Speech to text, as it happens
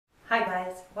Hi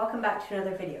guys, welcome back to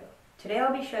another video. Today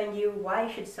I'll be showing you why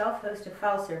you should self-host a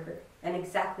file server and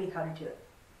exactly how to do it.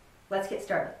 Let's get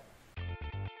started.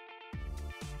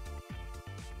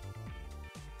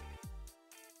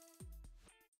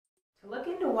 To look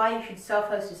into why you should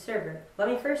self-host a server, let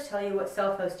me first tell you what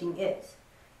self-hosting is.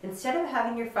 Instead of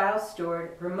having your files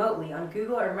stored remotely on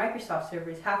Google or Microsoft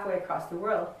servers halfway across the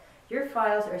world, your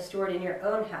files are stored in your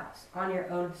own house, on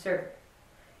your own server.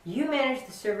 You manage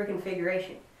the server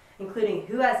configuration, including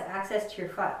who has access to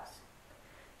your files.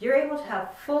 You're able to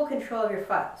have full control of your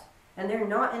files, and they're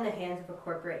not in the hands of a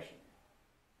corporation.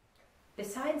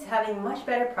 Besides having much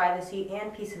better privacy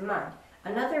and peace of mind,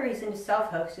 another reason to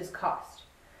self-host is cost.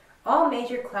 All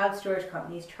major cloud storage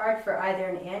companies charge for either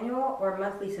an annual or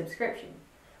monthly subscription,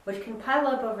 which can pile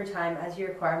up over time as you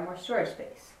require more storage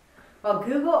space. While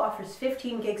Google offers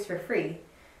 15 gigs for free,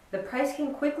 the price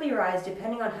can quickly rise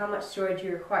depending on how much storage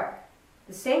you require.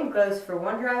 The same goes for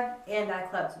OneDrive and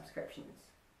iCloud subscriptions.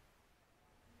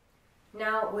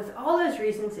 Now, with all those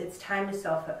reasons, it's time to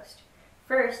self-host.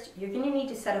 First, you're going to need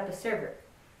to set up a server.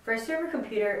 For a server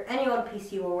computer, any old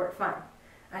PC will work fine.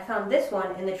 I found this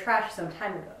one in the trash some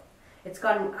time ago. It's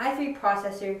got an i3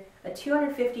 processor, a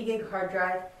 250 gig hard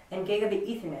drive, and gigabit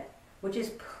Ethernet, which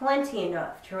is plenty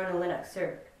enough to run a Linux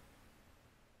server.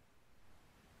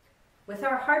 With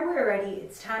our hardware ready,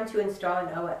 it's time to install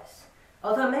an OS.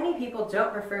 Although many people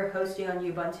don't prefer hosting on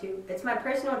Ubuntu, it's my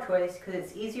personal choice because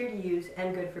it's easier to use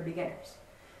and good for beginners.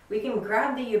 We can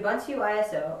grab the Ubuntu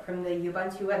ISO from the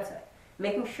Ubuntu website,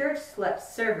 making sure to select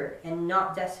server and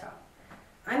not desktop.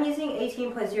 I'm using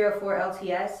 18.04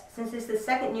 LTS since it's the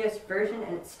second newest version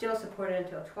and it's still supported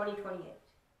until 2028.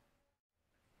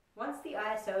 Once the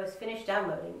ISO is finished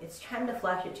downloading, it's time to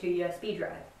flash it to a USB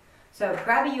drive. So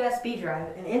grab a USB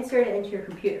drive and insert it into your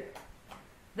computer.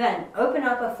 Then open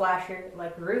up a flasher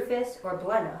like Rufus or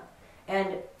Blena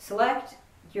and select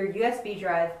your USB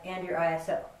drive and your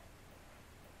ISO.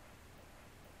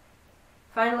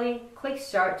 Finally, click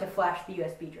Start to flash the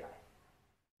USB drive.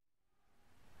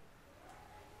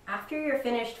 After you're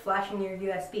finished flashing your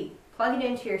USB, plug it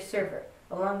into your server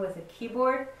along with a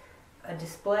keyboard, a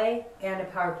display, and a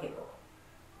power cable.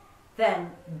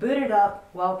 Then boot it up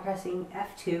while pressing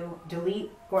F2,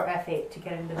 delete, or F8 to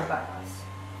get into the BIOS.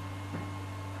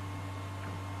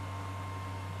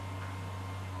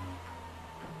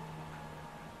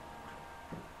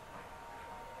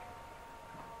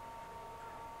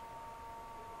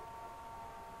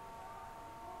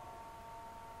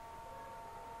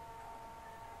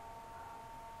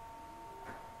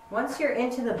 Once you're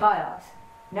into the BIOS,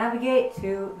 navigate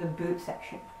to the boot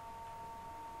section.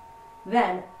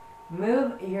 Then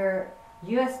move your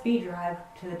USB drive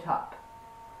to the top,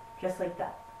 just like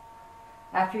that.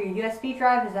 After your USB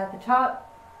drive is at the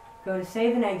top, go to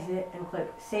Save and Exit and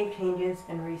click Save Changes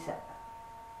and Reset.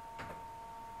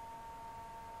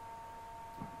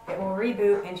 It will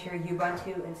reboot into your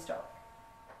Ubuntu installer.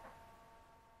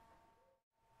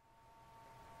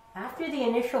 After the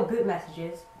initial boot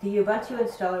messages, the Ubuntu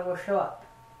installer will show up.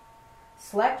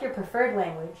 Select your preferred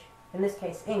language, in this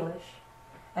case English,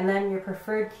 and then your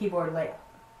preferred keyboard layout.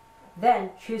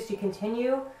 Then choose to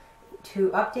continue to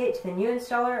update to the new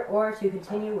installer or to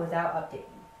continue without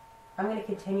updating. I'm going to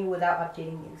continue without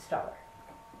updating the installer.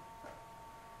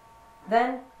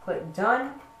 Then click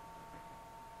Done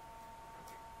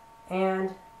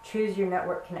and choose your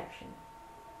network connection.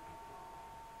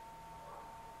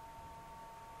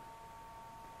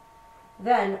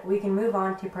 Then we can move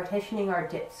on to partitioning our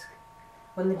disk.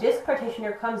 When the disk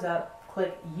partitioner comes up,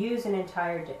 click Use an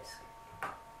entire disk.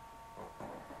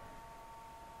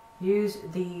 Use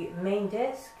the main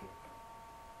disk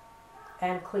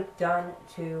and click Done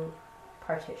to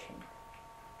partition.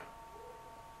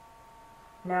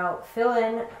 Now fill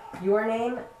in your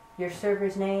name, your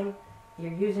server's name,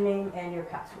 your username, and your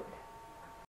password.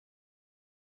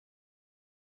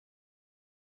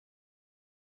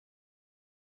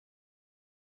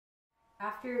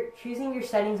 After choosing your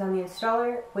settings on the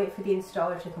installer, wait for the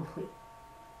installer to complete.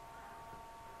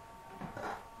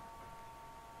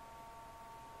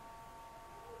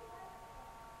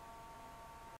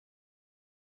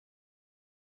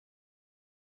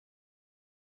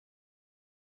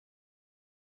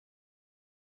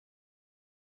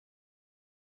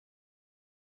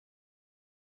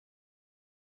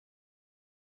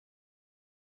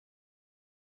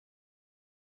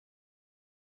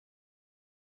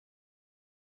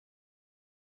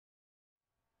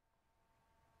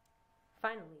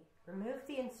 Finally, remove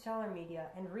the installer media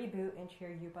and reboot into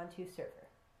your Ubuntu server.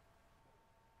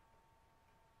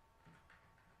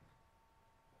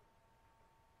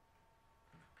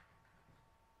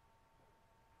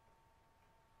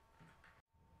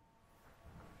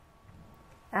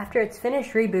 After it's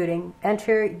finished rebooting,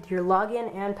 enter your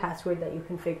login and password that you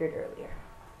configured earlier.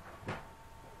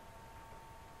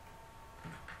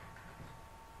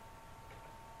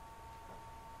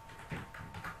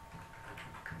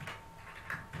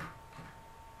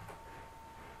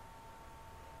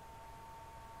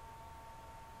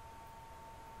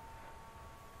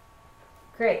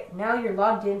 Great, now you're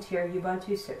logged into your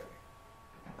Ubuntu server.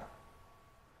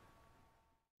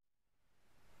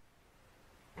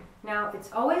 Now,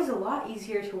 it's always a lot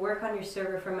easier to work on your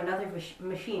server from another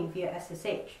machine via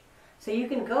SSH. So you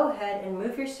can go ahead and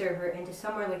move your server into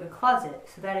somewhere like a closet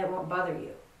so that it won't bother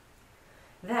you.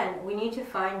 Then, we need to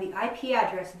find the IP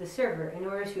address of the server in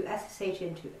order to SSH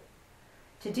into it.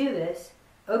 To do this,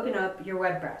 open up your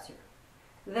web browser.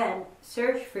 Then,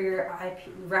 search for your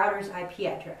router's IP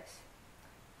address.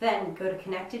 Then, go to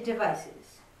Connected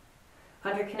Devices.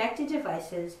 Under Connected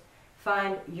Devices,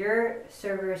 find your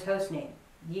server's hostname,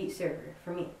 Yeet server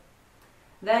for me.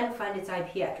 Then find its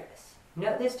IP address.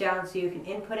 Note this down so you can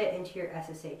input it into your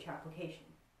SSH application.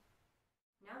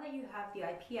 Now that you have the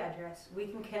IP address, we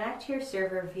can connect to your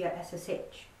server via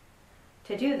SSH.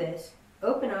 To do this,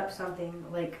 open up something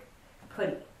like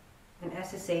PuTTY, an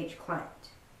SSH client.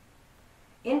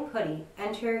 In PuTTY,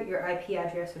 enter your IP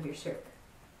address of your server.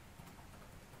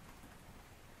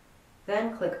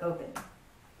 Then click Open.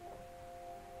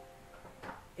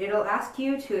 It'll ask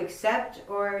you to accept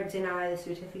or deny the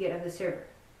certificate of the server.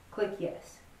 Click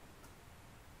Yes.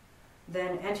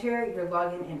 Then enter your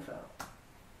login info.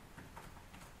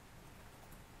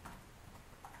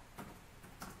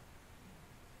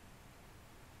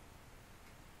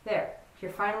 There,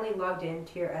 you're finally logged in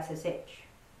to your SSH.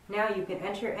 Now you can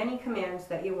enter any commands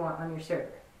that you want on your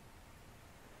server.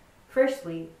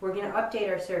 Firstly, we're going to update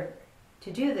our server.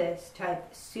 To do this,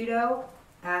 type sudo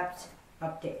apt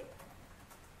update.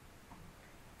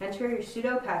 Enter your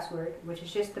sudo password, which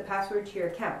is just the password to your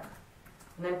account,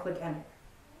 and then click Enter.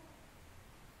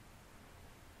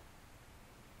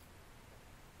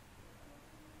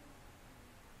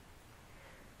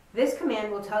 This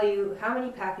command will tell you how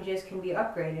many packages can be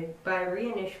upgraded by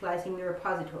reinitializing the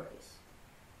repositories.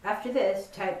 After this,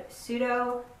 type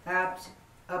sudo apt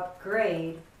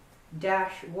upgrade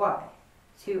 -y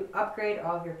to upgrade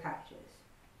all of your packages.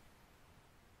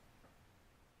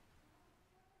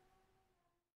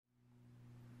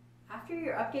 After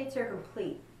your updates are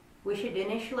complete, we should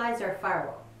initialize our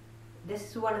firewall.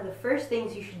 This is one of the first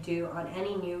things you should do on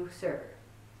any new server.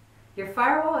 Your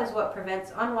firewall is what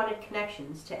prevents unwanted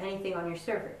connections to anything on your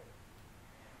server.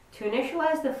 To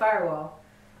initialize the firewall,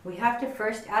 we have to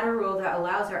first add a rule that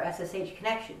allows our SSH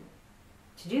connection.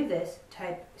 To do this,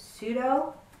 type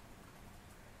sudo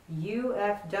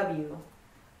ufw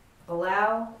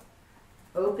allow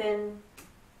open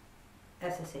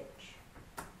SSH.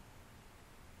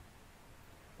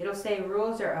 It'll say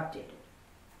rules are updated.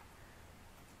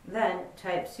 Then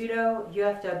type sudo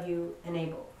ufw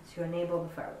enable to enable the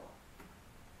firewall.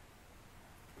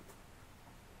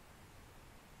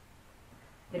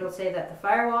 It'll say that the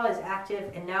firewall is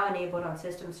active and now enabled on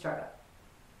system startup.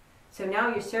 So now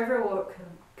your server will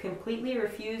completely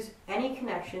refuse any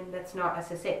connection that's not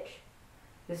SSH.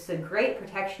 This is a great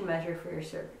protection measure for your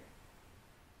server.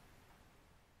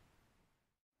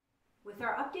 With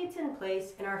our updates in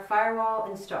place and our firewall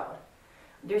installed,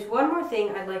 there's one more thing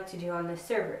I'd like to do on this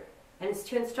server, and it's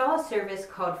to install a service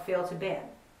called fail2ban.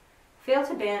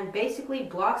 Fail2ban basically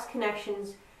blocks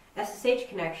connections, SSH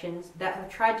connections, that have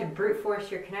tried to brute force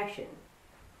your connection.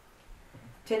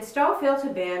 To install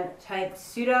fail2ban, type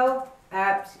sudo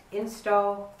apt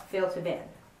install fail2ban.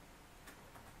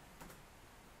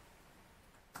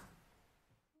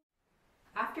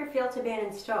 After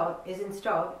fail2ban is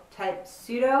installed, type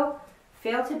sudo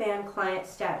fail2ban client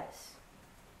status.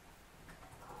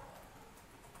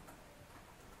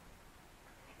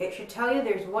 It should tell you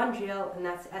there's one jail, and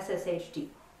that's SSHD.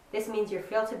 This means your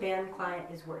fail2ban client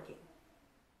is working.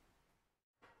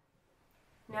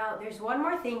 Now, there's one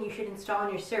more thing you should install on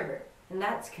your server, and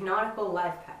that's Canonical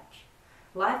Livepatch.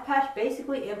 Livepatch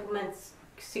basically implements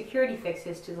security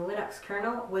fixes to the Linux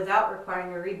kernel without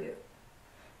requiring a reboot.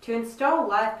 To install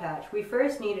Livepatch, we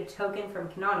first need a token from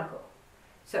Canonical.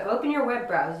 So open your web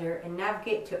browser and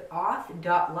navigate to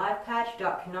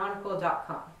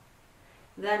auth.livepatch.canonical.com.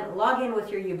 Then log in with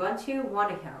your Ubuntu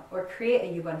One account, or create a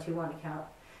Ubuntu One account,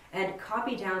 and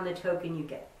copy down the token you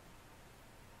get.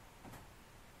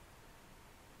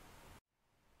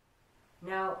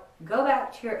 Now go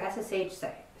back to your SSH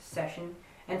session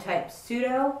and type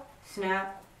sudo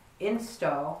snap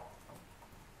install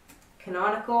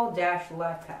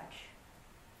canonical-livepatch.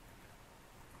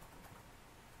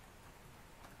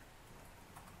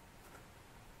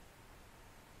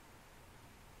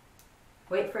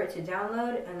 Wait for it to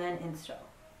download and then install.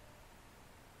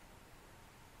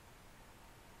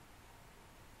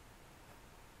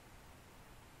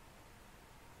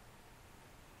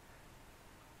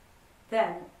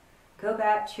 Then, go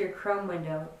back to your Chrome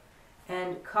window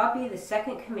and copy the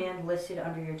second command listed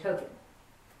under your token.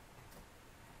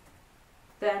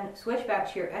 Then, switch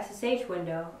back to your SSH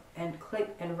window and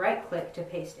right-click to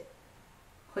paste it.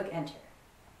 Click Enter.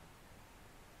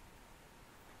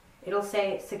 It'll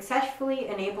say, successfully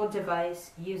enabled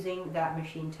device using that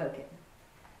machine token.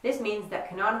 This means that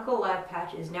Canonical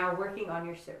Livepatch is now working on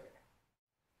your server.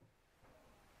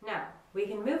 Now, we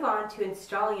can move on to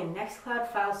installing a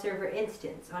Nextcloud file server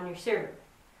instance on your server.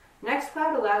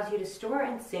 Nextcloud allows you to store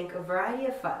and sync a variety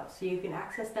of files so you can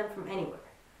access them from anywhere.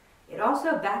 It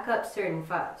also backups certain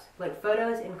files, like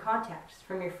photos and contacts,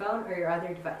 from your phone or your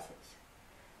other devices.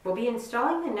 We'll be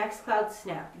installing the Nextcloud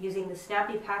Snap using the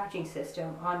Snappy packaging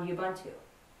system on Ubuntu.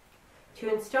 To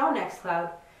install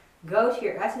Nextcloud, go to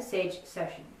your SSH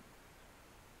session.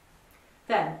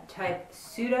 Then type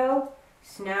sudo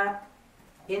snap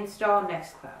install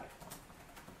Nextcloud.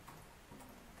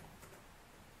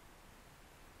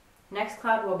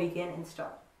 Nextcloud will begin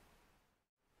installing.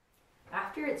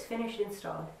 After it's finished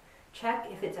installed, check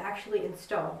if it's actually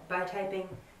installed by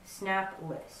typing snap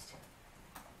list.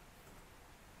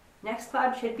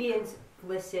 Nextcloud should be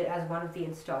listed as one of the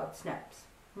installed snaps.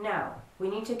 Now, we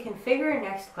need to configure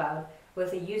Nextcloud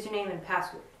with a username and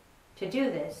password. To do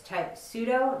this, type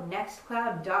sudo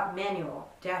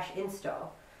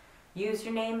nextcloud.manual-install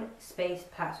username space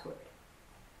password.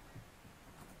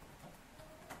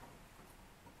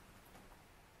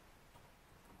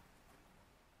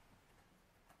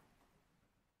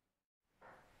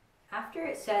 After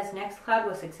it says Nextcloud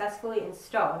was successfully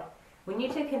installed, we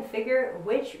need to configure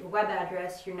which web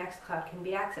address your Nextcloud can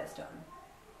be accessed on.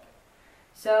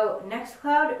 So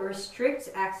Nextcloud restricts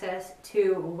access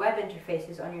to web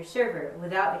interfaces on your server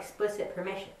without explicit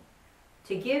permission.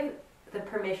 To give the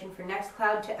permission for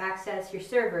Nextcloud to access your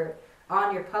server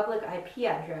on your public IP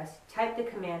address, type the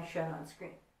command shown on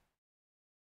screen.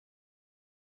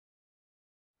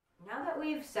 Now that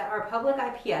we've set our public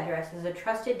IP address as a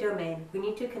trusted domain, we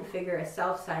need to configure a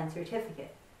self-signed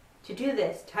certificate. To do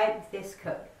this, type this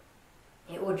code.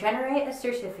 It will generate a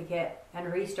certificate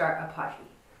and restart Apache.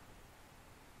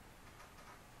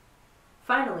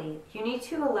 Finally, you need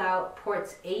to allow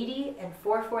ports 80 and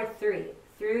 443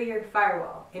 through your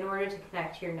firewall in order to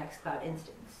connect to your Nextcloud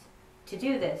instance. To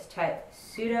do this, type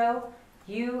sudo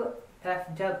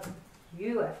ufw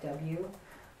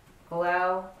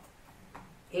allow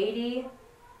 80,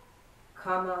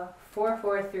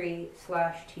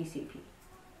 443/TCP.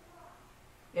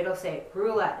 It'll say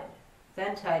rule added.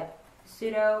 Then type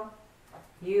sudo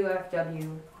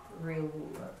ufw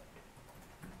reload.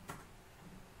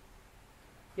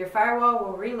 Your firewall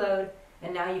will reload,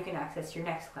 and now you can access your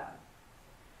Nextcloud.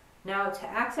 Now, to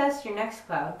access your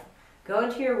Nextcloud, go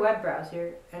into your web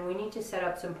browser, and we need to set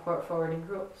up some port forwarding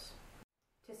rules.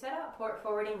 To set up port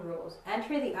forwarding rules,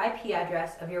 enter the IP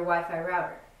address of your Wi-Fi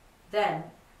router.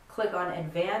 Then, click on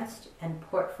Advanced and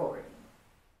Port Forwarding.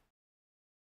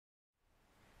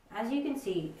 As you can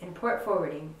see, in port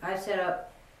forwarding, I've set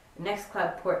up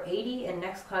Nextcloud port 80 and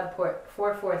Nextcloud port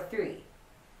 443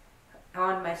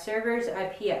 on my server's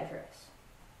IP address,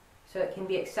 so it can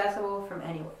be accessible from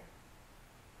anywhere.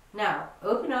 Now,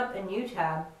 open up a new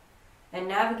tab and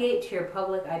navigate to your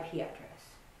public IP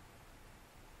address.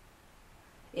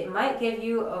 It might give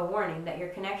you a warning that your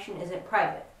connection isn't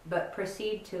private, but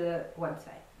proceed to the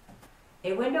website.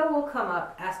 A window will come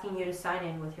up asking you to sign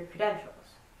in with your credentials.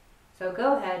 So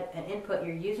go ahead and input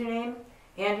your username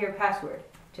and your password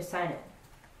to sign in.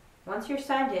 Once you're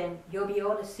signed in, you'll be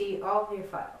able to see all of your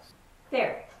files.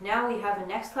 There, now we have a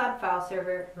Nextcloud file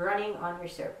server running on your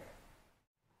server.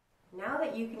 Now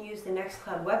that you can use the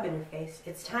Nextcloud Web Interface,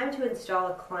 it's time to install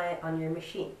a client on your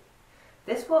machine.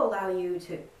 This will allow you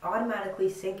to automatically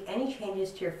sync any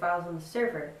changes to your files on the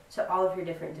server to all of your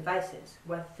different devices,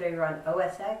 whether they run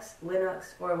OS X,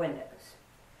 Linux, or Windows.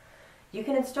 You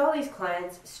can install these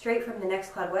clients straight from the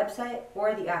Nextcloud website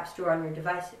or the App Store on your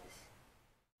devices.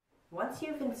 Once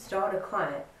you've installed a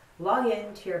client, log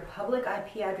in to your public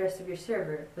IP address of your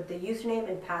server with the username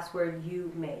and password you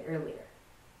made earlier.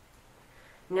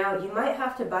 Now, you might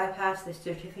have to bypass the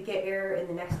certificate error in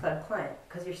the Nextcloud client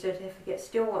because your certificate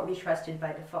still won't be trusted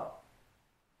by default.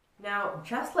 Now,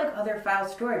 just like other file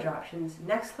storage options,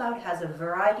 Nextcloud has a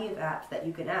variety of apps that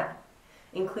you can add,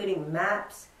 including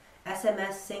maps,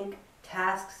 SMS sync,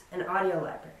 tasks, and audio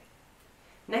library.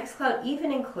 Nextcloud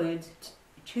even includes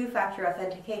two-factor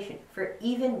authentication for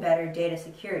even better data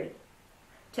security.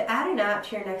 To add an app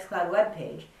to your Nextcloud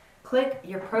webpage, click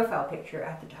your profile picture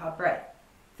at the top right.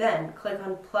 Then click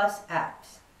on plus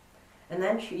apps. And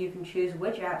then you can choose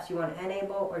which apps you want to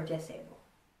enable or disable.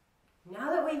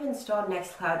 Now that we've installed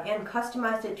Nextcloud and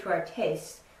customized it to our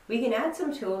tastes, we can add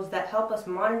some tools that help us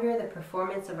monitor the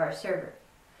performance of our server.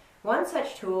 One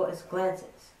such tool is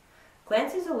Glances.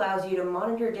 Glances allows you to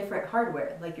monitor different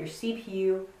hardware like your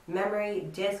CPU, memory,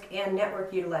 disk, and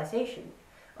network utilization,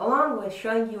 along with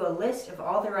showing you a list of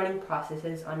all the running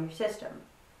processes on your system.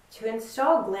 To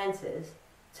install Glances,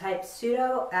 type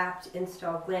sudo apt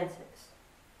install Glances.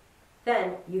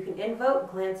 Then you can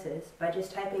invoke Glances by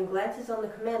just typing Glances on the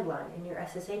command line in your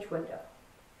SSH window.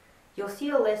 You'll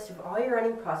see a list of all your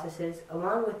running processes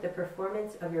along with the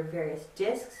performance of your various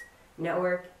disks,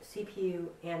 network, CPU,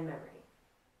 and memory.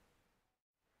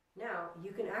 Now,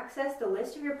 you can access the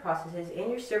list of your processes and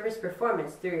your server's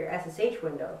performance through your SSH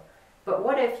window, but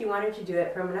what if you wanted to do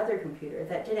it from another computer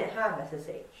that didn't have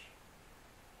SSH?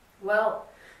 Well,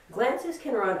 Glances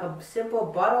can run a simple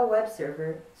bottle web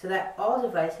server so that all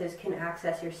devices can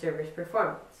access your server's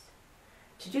performance.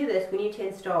 To do this, we need to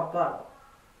install Bottle.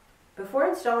 Before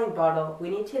installing Bottle, we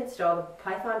need to install the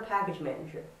Python package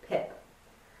manager, pip.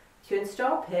 To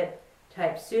install pip,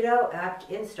 type sudo apt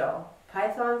install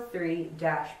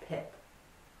python3-pip.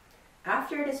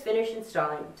 After it is finished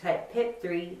installing, type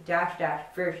pip3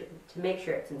 --version to make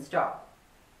sure it's installed.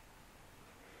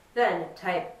 Then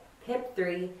type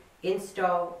pip3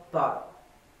 install bottle.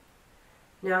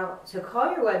 Now, to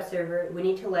call your web server, we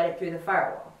need to let it through the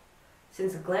firewall.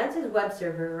 Since Glances web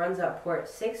server runs at port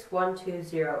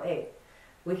 61208,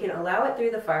 we can allow it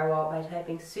through the firewall by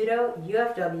typing sudo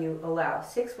ufw allow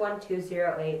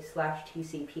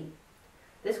 61208/tcp.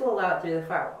 This will allow it through the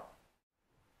firewall.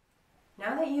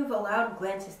 Now that you've allowed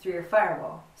Glances through your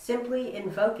firewall, simply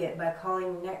invoke it by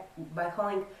calling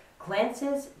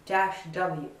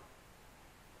Glances-w.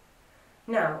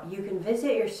 Now, you can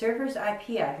visit your server's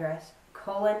IP address,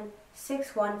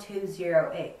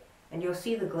 :61208, and you'll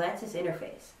see the Glances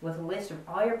interface with a list of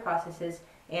all your processes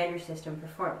and your system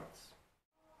performance.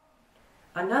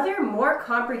 Another more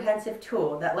comprehensive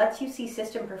tool that lets you see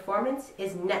system performance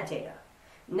is Netdata.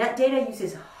 Netdata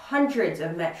uses hundreds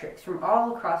of metrics from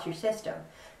all across your system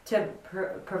to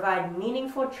provide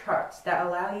meaningful charts that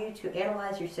allow you to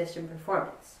analyze your system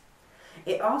performance.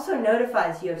 It also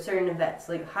notifies you of certain events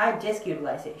like high disk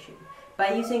utilization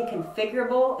by using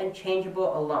configurable and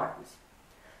changeable alarms.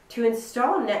 To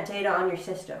install Netdata on your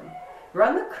system,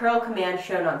 run the curl command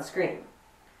shown on screen.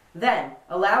 Then,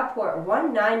 allow port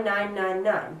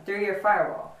 19999 through your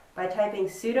firewall by typing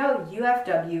sudo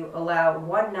ufw allow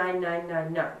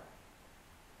 19999.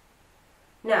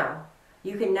 Now,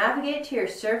 you can navigate to your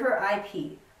server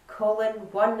IP,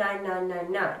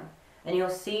 :19999, and you'll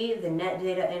see the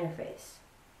Netdata interface.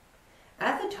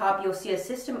 At the top, you'll see a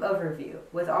system overview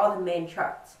with all the main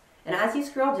charts, and as you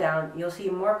scroll down, you'll see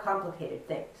more complicated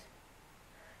things.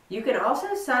 You can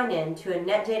also sign in to a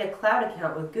Netdata cloud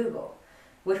account with Google,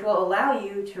 which will allow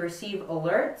you to receive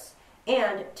alerts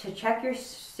and to check your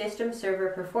system server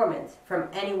performance from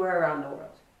anywhere around the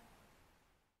world.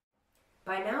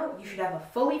 By now, you should have a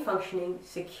fully functioning,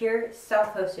 secure,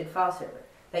 self-hosted file server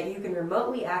that you can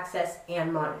remotely access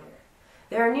and monitor.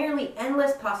 There are nearly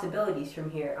endless possibilities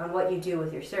from here on what you do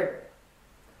with your server.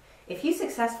 If you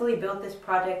successfully built this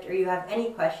project or you have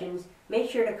any questions, make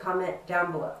sure to comment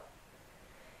down below.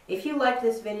 If you liked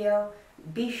this video,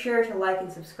 be sure to like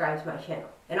and subscribe to my channel,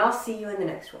 and I'll see you in the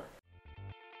next one.